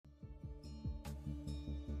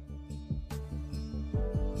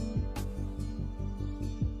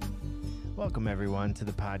Welcome, everyone, to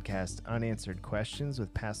the podcast Unanswered Questions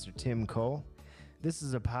with Pastor Tim Cole. This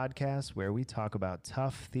is a podcast where we talk about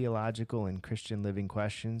tough theological and Christian living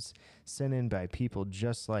questions sent in by people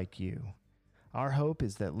just like you. Our hope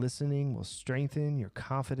is that listening will strengthen your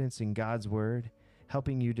confidence in God's Word,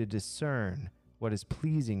 helping you to discern what is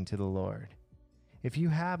pleasing to the Lord. If you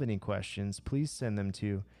have any questions, please send them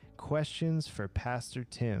to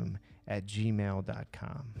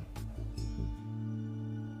questionsforpastortim@gmail.com.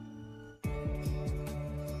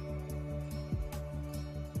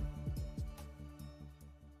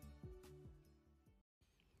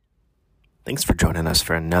 Thanks for joining us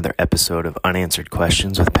for another episode of Unanswered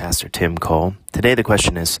Questions with Pastor Tim Cole. Today the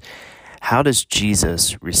question is, how does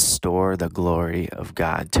Jesus restore the glory of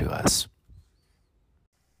God to us?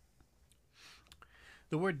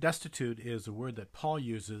 The word destitute is a word that Paul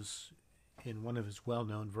uses in one of his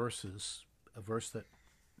well-known verses, a verse that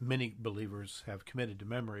many believers have committed to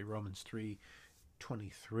memory, Romans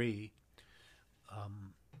 3:23,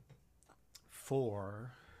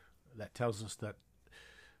 4, that tells us that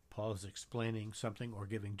Paul is explaining something or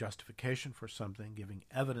giving justification for something, giving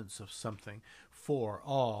evidence of something. For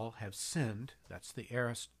all have sinned, that's the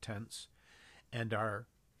aorist tense, and are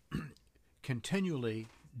continually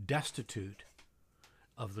destitute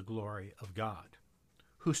of the glory of God.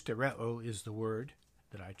 Hustereo is the word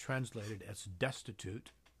that I translated as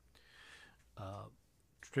destitute.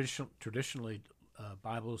 Traditionally,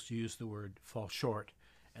 Bibles use the word fall short,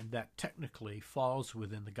 and that technically falls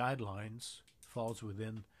within the guidelines, falls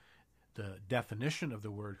within the definition of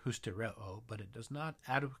the word hustereo, but it does not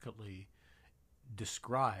adequately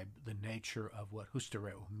describe the nature of what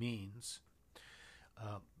hustereo means.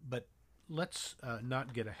 But let's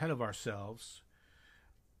not get ahead of ourselves.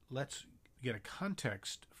 Let's get a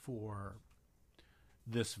context for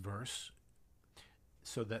this verse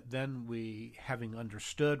so that then we, having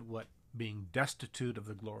understood what being destitute of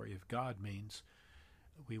the glory of God means,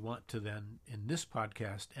 we want to then, in this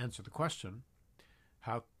podcast, answer the question,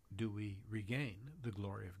 how do we regain the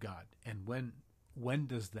glory of God? And when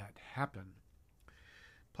does that happen?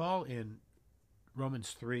 Paul in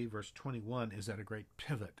Romans 3, verse 21 is at a great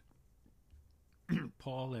pivot.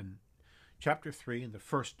 Paul in chapter 3, in the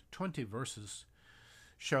first 20 verses,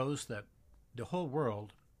 shows that the whole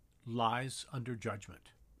world lies under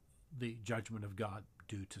judgment, the judgment of God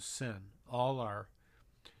due to sin. All are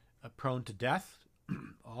prone to death,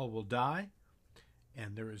 all will die,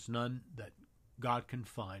 and there is none that God can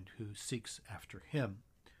find who seeks after him.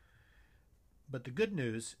 But the good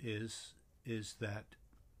news is that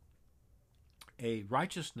a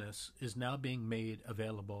righteousness is now being made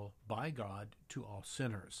available by God to all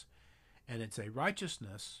sinners. And it's a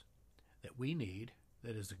righteousness that we need,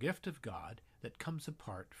 that is a gift of God, that comes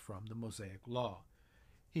apart from the Mosaic law.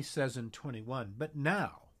 He says in 21, but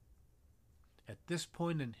now, at this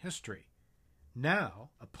point in history,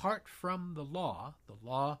 now, apart from the law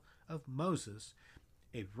of Moses,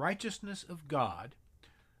 a righteousness of God,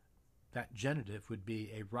 that genitive would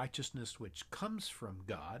be a righteousness which comes from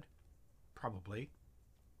God, probably,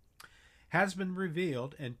 has been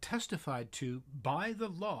revealed and testified to by the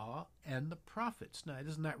law and the prophets. Now,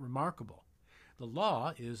 isn't that remarkable? The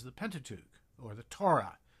law is the Pentateuch, or the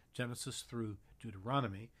Torah, Genesis through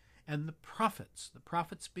Deuteronomy, and the prophets. The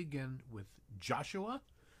prophets begin with Joshua.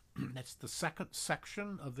 That's the second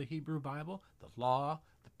section of the Hebrew Bible, the law,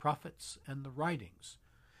 the prophets, and the writings.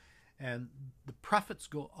 And the prophets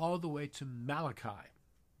go all the way to Malachi.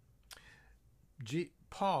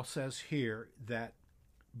 Paul says here that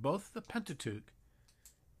both the Pentateuch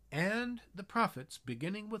and the prophets,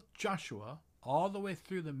 beginning with Joshua, all the way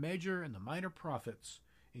through the major and the minor prophets,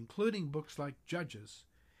 including books like Judges,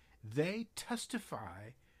 they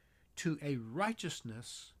testify to a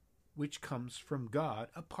righteousness which comes from God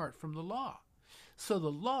apart from the law. So the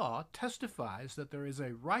law testifies that there is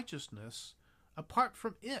a righteousness apart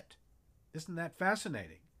from it. Isn't that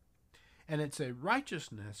fascinating? And it's a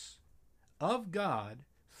righteousness of God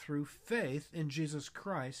through faith in Jesus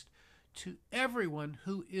Christ to everyone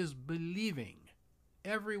who is believing.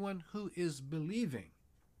 Everyone who is believing.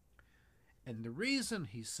 And the reason,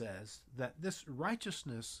 he says, that this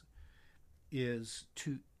righteousness is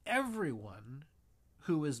to everyone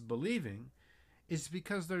who is believing is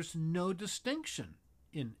because there's no distinction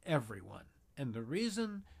in everyone. And the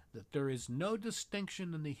reason that there is no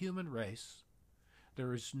distinction in the human race,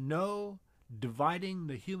 there is no dividing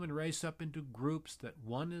the human race up into groups that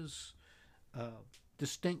one is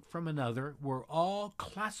distinct from another. We're all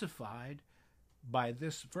classified by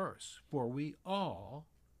this verse. For we all,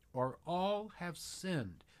 or all have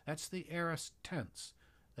sinned. That's the aorist tense.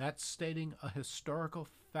 That's stating a historical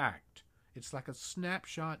fact. It's like a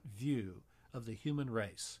snapshot view of the human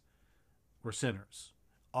race were sinners.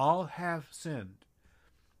 All have sinned.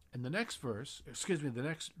 And the next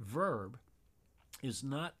verb is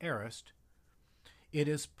not aorist. It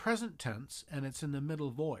is present tense, and it's in the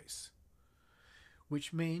middle voice,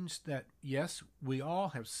 which means that, yes, we all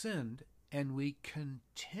have sinned, and we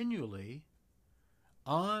continually,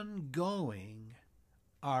 ongoing,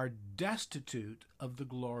 are destitute of the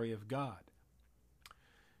glory of God.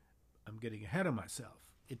 I'm getting ahead of myself.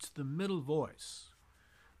 It's the middle voice.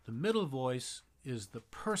 The middle voice is the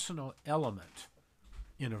personal element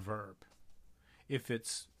in a verb. If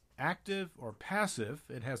it's active or passive,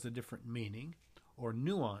 it has a different meaning or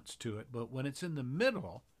nuance to it, but when it's in the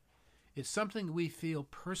middle, it's something we feel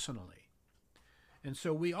personally. And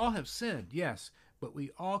so we all have sinned, yes, but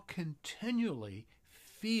we all continually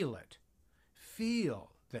feel it,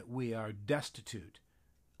 feel that we are destitute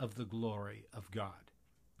of the glory of God.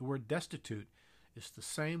 The word destitute is the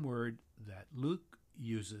same word that Luke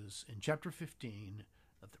uses in chapter 15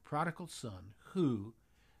 of the prodigal son, who,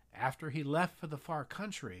 after he left for the far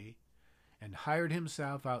country and hired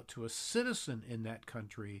himself out to a citizen in that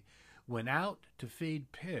country, went out to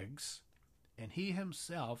feed pigs, and he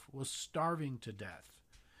himself was starving to death.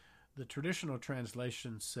 The traditional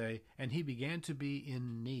translations say, and he began to be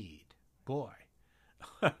in need. Boy,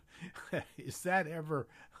 is that ever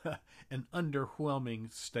an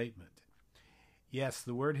underwhelming statement? Yes,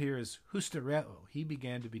 the word here is hustereo. He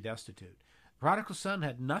began to be destitute. The prodigal son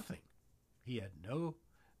had nothing. He had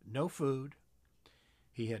no food.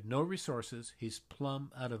 He had no resources. He's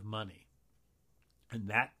plumb out of money. And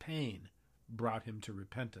that pain brought him to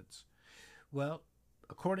repentance. Well,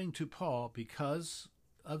 according to Paul, because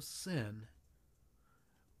of sin,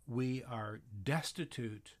 we are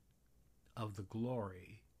destitute of the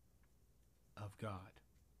glory of God.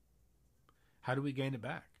 How do we gain it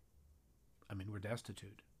back? I mean, we're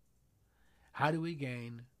destitute. How do we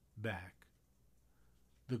gain back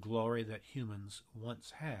the glory that humans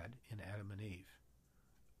once had in Adam and Eve,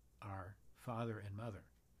 our father and mother?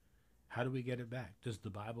 How do we get it back? Does the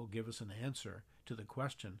Bible give us an answer to the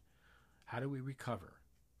question, how do we recover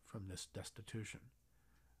from this destitution?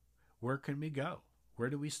 Where can we go? Where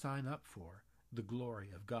do we sign up for the glory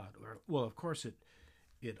of God? Well, of course,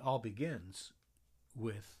 it all begins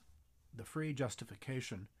with the free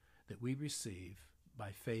justification that we receive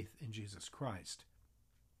by faith in Jesus Christ.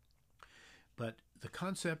 But the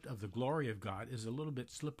concept of the glory of God is a little bit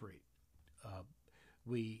slippery.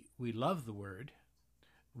 We love the word.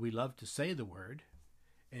 We love to say the word.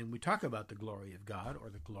 And we talk about the glory of God or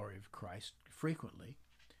the glory of Christ frequently.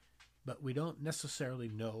 But we don't necessarily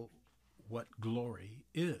know what glory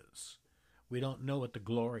is. We don't know what the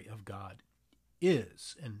glory of God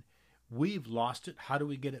is. And we've lost it. How do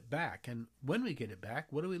we get it back? And when we get it back,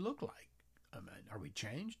 what do we look like? I mean, are we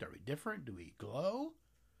changed? Are we different? Do we glow?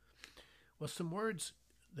 Well, some words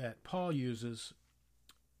that Paul uses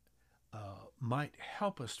might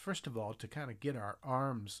help us, first of all, to kind of get our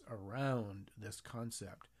arms around this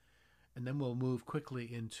concept. And then we'll move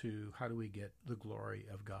quickly into how do we get the glory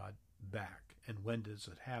of God back and when does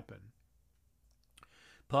it happen?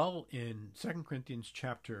 Paul in 2 Corinthians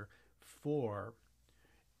chapter 4,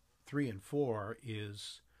 3 and 4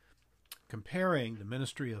 is comparing the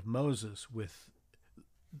ministry of Moses with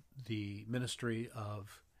the ministry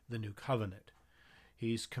of the New Covenant.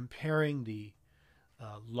 He's comparing the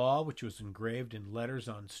law, which was engraved in letters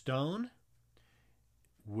on stone,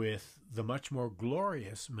 with the much more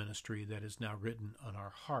glorious ministry that is now written on our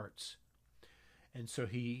hearts. And so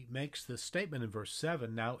he makes this statement in verse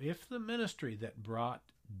 7, now if the ministry that brought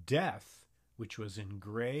death, which was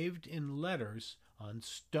engraved in letters on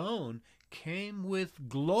stone, came with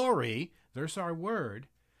glory, there's our word,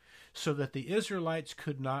 so that the Israelites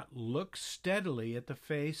could not look steadily at the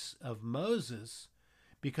face of Moses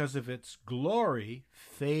because of its glory,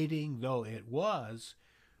 fading though it was,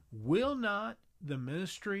 will not the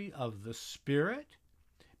ministry of the Spirit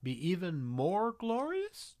be even more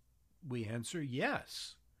glorious? We answer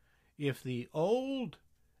yes. If the old,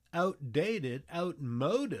 outdated,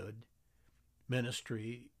 outmoded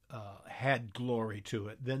ministry had glory to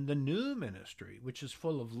it, then the new ministry, which is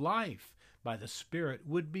full of life by the Spirit,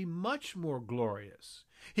 would be much more glorious.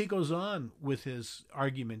 He goes on with his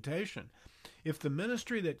argumentation. If the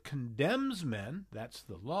ministry that condemns men, that's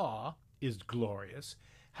the law, is glorious,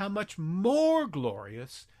 how much more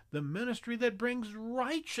glorious the ministry that brings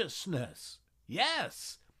righteousness?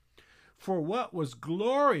 Yes, for what was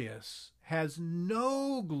glorious has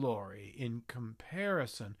no glory in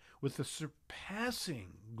comparison with the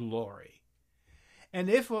surpassing glory. And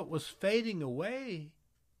if what was fading away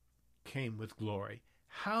came with glory,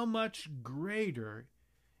 how much greater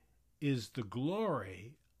is the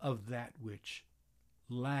glory of that which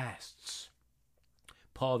lasts.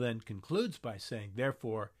 Paul then concludes by saying,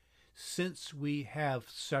 therefore, since we have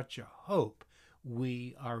such a hope,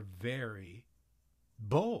 we are very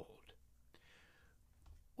bold.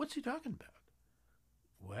 What's he talking about?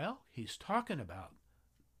 Well, he's talking about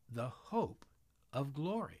the hope of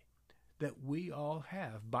glory that we all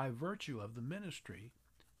have by virtue of the ministry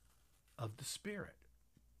of the Spirit.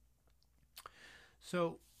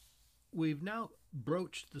 So we've now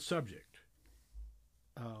broached the subject.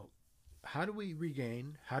 How do we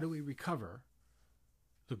regain, how do we recover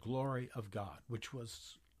the glory of God, which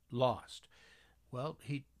was lost? Well,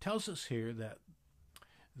 he tells us here that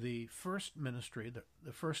the first ministry,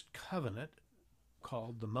 the first covenant,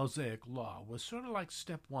 called the Mosaic Law, was sort of like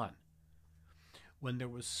step one, when there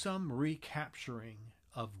was some recapturing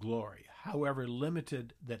of glory, however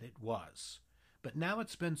limited that it was. But now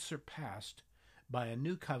it's been surpassed by a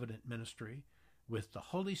new covenant ministry with the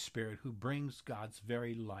Holy Spirit, who brings God's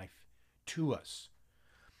very life to us.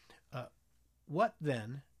 What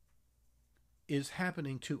then is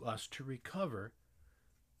happening to us to recover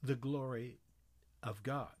the glory of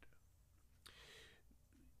God?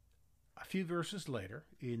 A few verses later,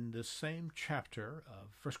 in the same chapter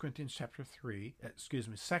of 2 Corinthians chapter 3,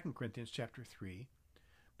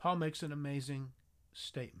 Paul makes an amazing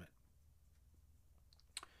statement.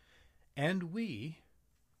 And we,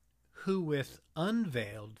 who with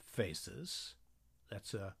unveiled faces,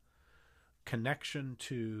 that's a connection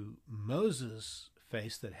to Moses'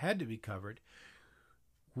 face that had to be covered,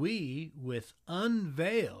 we with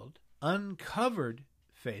uncovered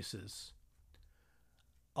faces,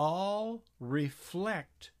 all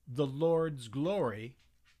reflect the Lord's glory,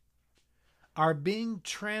 are being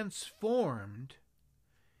transformed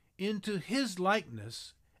into his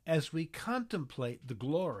likeness as we contemplate the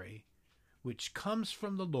glory which comes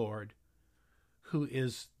from the Lord, who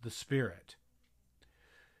is the Spirit.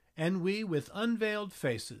 And we, with unveiled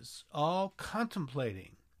faces, all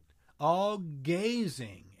contemplating, all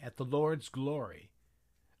gazing at the Lord's glory,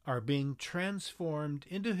 are being transformed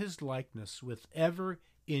into his likeness with ever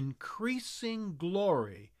increasing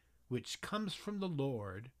glory, which comes from the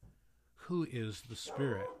Lord, who is the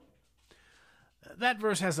Spirit. That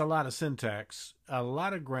verse has a lot of syntax, a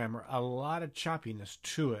lot of grammar, a lot of choppiness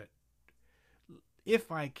to it.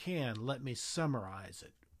 If I can, let me summarize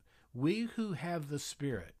it. We who have the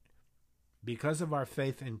Spirit, because of our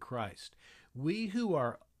faith in Christ, we who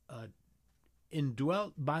are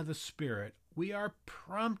indwelt by the Spirit, we are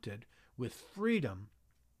prompted with freedom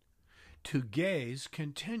to gaze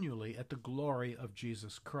continually at the glory of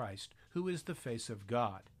Jesus Christ, who is the face of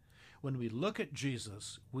God. When we look at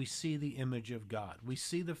Jesus, we see the image of God. We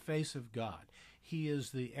see the face of God. He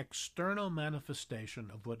is the external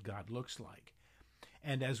manifestation of what God looks like.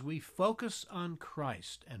 And as we focus on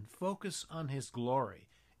Christ and focus on his glory,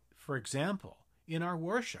 for example, in our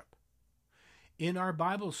worship, in our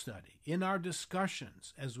Bible study, in our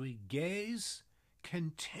discussions, as we gaze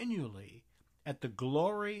continually at the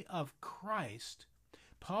glory of Christ,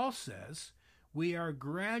 Paul says we are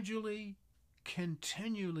gradually,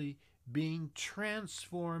 continually being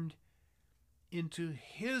transformed into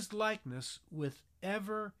his likeness with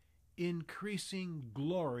ever increasing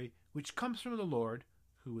glory, which comes from the Lord,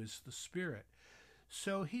 who is the Spirit.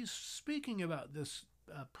 So he's speaking about this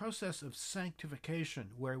process of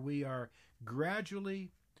sanctification, where we are gradually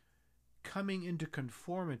coming into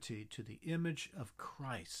conformity to the image of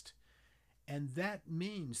Christ. And that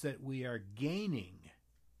means that we are gaining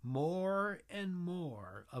more and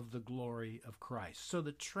more of the glory of Christ. So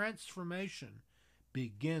the transformation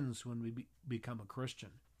begins when we become a Christian.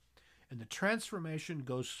 And the transformation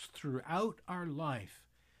goes throughout our life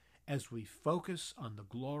as we focus on the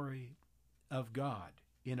glory of God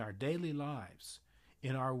in our daily lives,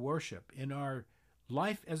 in our worship, in our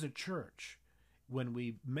life as a church. When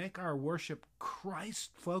we make our worship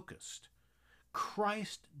Christ-focused,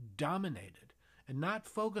 Christ-dominated, and not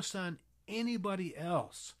focused on anybody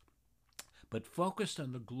else, but focused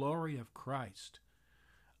on the glory of Christ,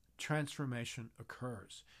 transformation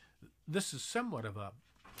occurs. This is somewhat of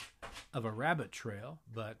a rabbit trail,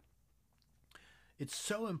 but it's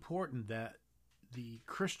so important that the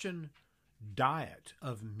Christian diet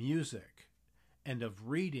of music and of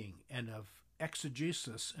reading and of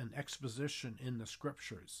exegesis and exposition in the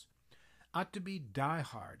Scriptures ought to be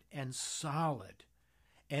diehard and solid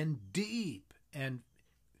and deep and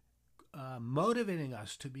motivating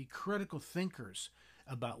us to be critical thinkers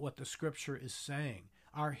about what the Scripture is saying.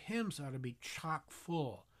 Our hymns ought to be chock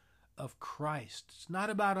full of Christ. It's not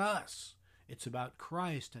about us. It's about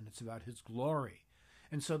Christ, and it's about his glory.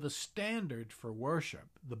 And so the standard for worship,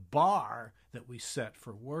 the bar that we set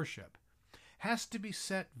for worship, has to be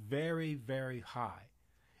set very, very high.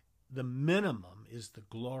 The minimum is the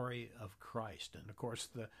glory of Christ. And of course,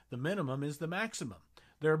 the minimum is the maximum.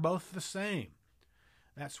 They're both the same.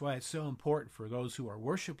 That's why it's so important for those who are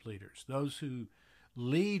worship leaders, those who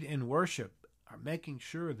lead in worship, are making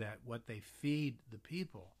sure that what they feed the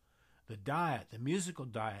people, the diet, the musical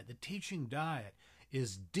diet, the teaching diet,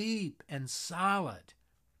 is deep and solid.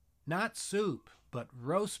 Not soup, but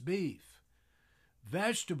roast beef,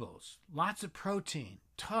 vegetables, lots of protein,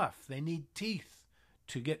 tough. They need teeth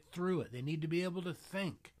to get through it. They need to be able to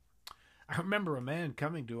think. I remember a man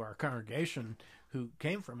coming to our congregation who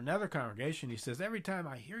came from another congregation. He says, every time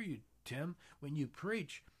I hear you, Tim, when you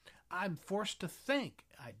preach, I'm forced to think.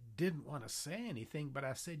 I didn't want to say anything, but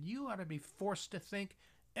I said, you ought to be forced to think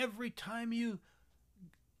every time you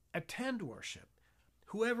attend worship.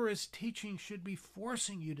 Whoever is teaching should be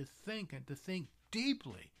forcing you to think and to think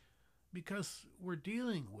deeply, because we're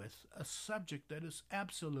dealing with a subject that is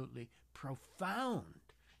absolutely profound,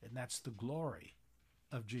 and that's the glory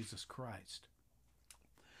of Jesus Christ.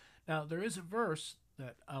 Now, there is a verse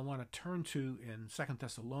that I want to turn to in 2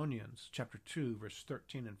 Thessalonians chapter 2, verse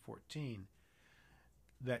 13 and 14,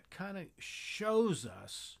 that kind of shows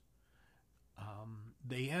us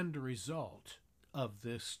the end result of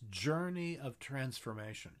this journey of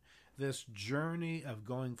transformation, this journey of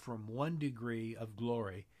going from one degree of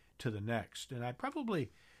glory to the next. And I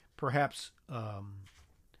probably, perhaps,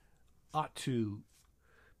 ought to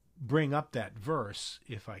bring up that verse,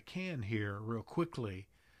 if I can here, real quickly.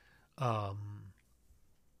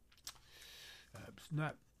 It's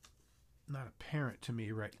not apparent to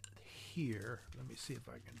me right here. Let me see if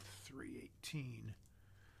I can. 3:18.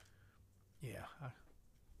 Yeah.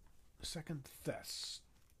 Second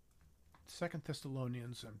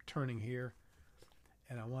Thessalonians. I'm turning here,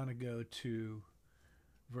 and I want to go to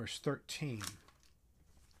verse 13.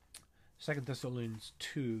 2 Thessalonians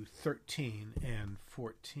 2:13 and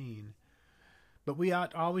 14. But we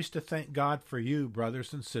ought always to thank God for you,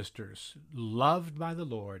 brothers and sisters, loved by the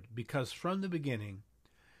Lord, because from the beginning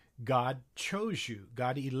God chose you,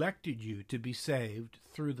 God elected you to be saved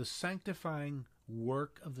through the sanctifying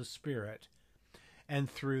work of the Spirit and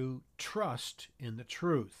through trust in the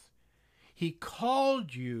truth. He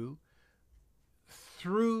called you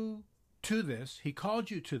to this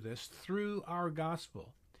through our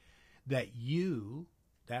gospel, that you,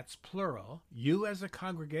 that's plural, you as a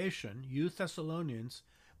congregation, you Thessalonians,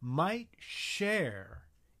 might share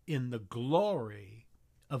in the glory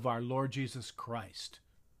of our Lord Jesus Christ.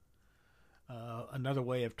 Another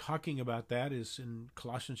way of talking about that is in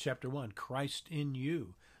Colossians chapter 1, Christ in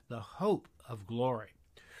you, the hope of glory.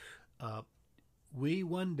 We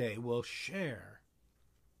one day will share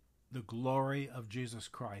the glory of Jesus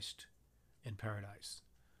Christ in paradise.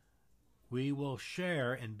 We will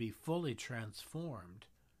share and be fully transformed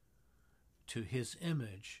to his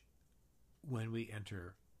image when we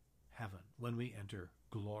enter heaven, when we enter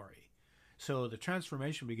glory. So the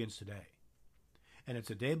transformation begins today. And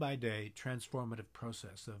it's a day-by-day transformative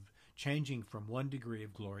process of changing from one degree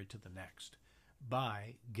of glory to the next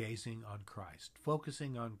by gazing on Christ,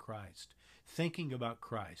 focusing on Christ, thinking about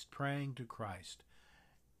Christ, praying to Christ,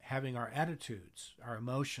 having our attitudes, our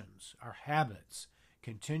emotions, our habits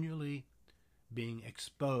continually being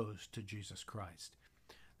exposed to Jesus Christ.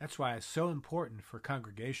 That's why it's so important for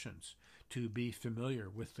congregations to be familiar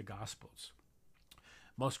with the Gospels.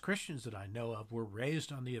 Most Christians that I know of were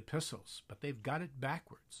raised on the epistles, but they've got it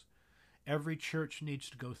backwards. Every church needs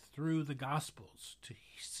to go through the Gospels to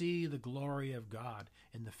see the glory of God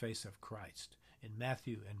in the face of Christ, in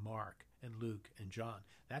Matthew and Mark and Luke and John.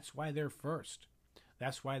 That's why they're first.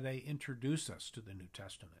 That's why they introduce us to the New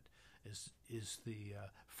Testament. Is the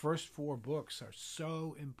first four books are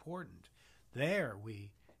so important. There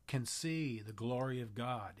we can see the glory of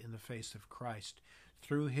God in the face of Christ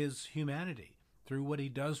through his humanity, through what he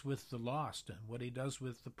does with the lost and what he does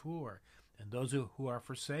with the poor and those who are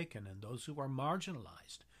forsaken and those who are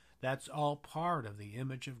marginalized. That's all part of the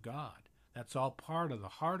image of God. That's all part of the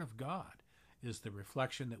heart of God, is the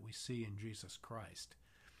reflection that we see in Jesus Christ.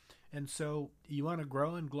 And so you want to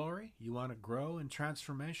grow in glory? You want to grow in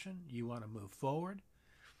transformation? You want to move forward?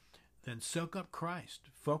 Then soak up Christ.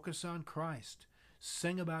 Focus on Christ.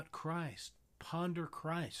 Sing about Christ. Ponder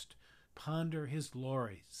Christ. Ponder his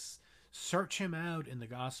glory. Search him out in the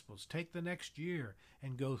Gospels. Take the next year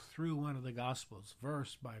and go through one of the Gospels,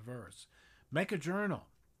 verse by verse. Make a journal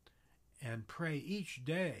and pray each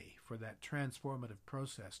day for that transformative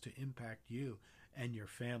process to impact you and your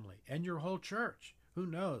family and your whole church. Who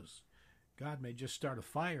knows? God may just start a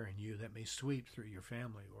fire in you that may sweep through your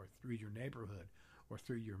family or through your neighborhood or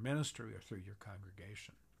through your ministry or through your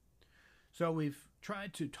congregation. So we've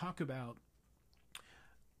tried to talk about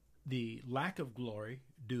the lack of glory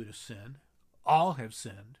due to sin. All have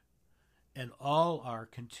sinned, and all are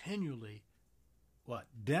continually,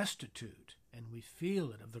 destitute, and we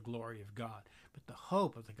feel it of the glory of God. But the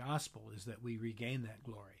hope of the gospel is that we regain that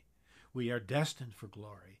glory. We are destined for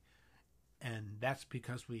glory, and that's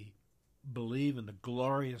because we believe in the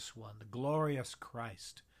glorious one, the glorious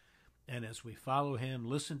Christ. And as we follow him,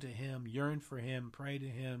 listen to him, yearn for him, pray to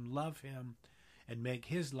him, love him, and make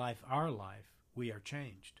his life our life, we are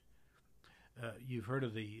changed. You've heard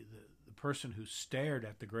of the person who stared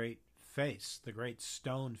at the great face, the great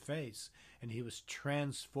stone face, and he was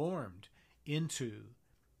transformed into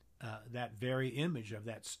that very image of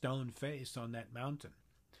that stone face on that mountain.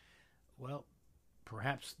 Well,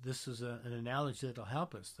 perhaps this is an analogy that will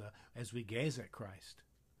help us as we gaze at Christ,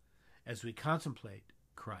 as we contemplate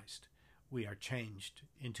Christ. We are changed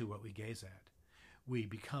into what we gaze at. We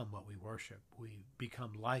become what we worship. We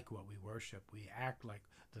become like what we worship. We act like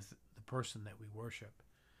the person that we worship.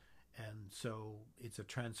 And so it's a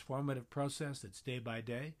transformative process. It's day by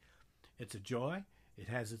day. It's a joy. It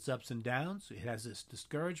has its ups and downs. It has its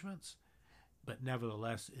discouragements. But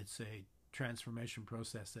nevertheless, it's a transformation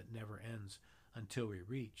process that never ends until we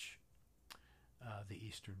reach the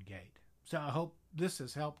Eastern Gate. So I hope this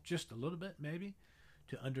has helped just a little bit, maybe,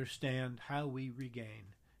 to understand how we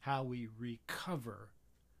regain, how we recover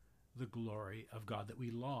the glory of God that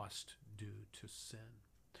we lost due to sin.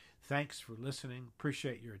 Thanks for listening.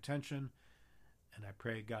 Appreciate your attention. And I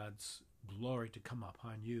pray God's glory to come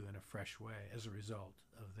upon you in a fresh way as a result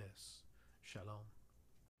of this. Shalom.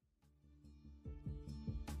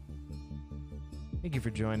 Thank you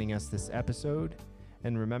for joining us this episode.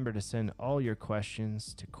 And remember to send all your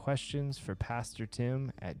questions to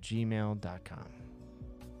questionsforpastortim@gmail.com.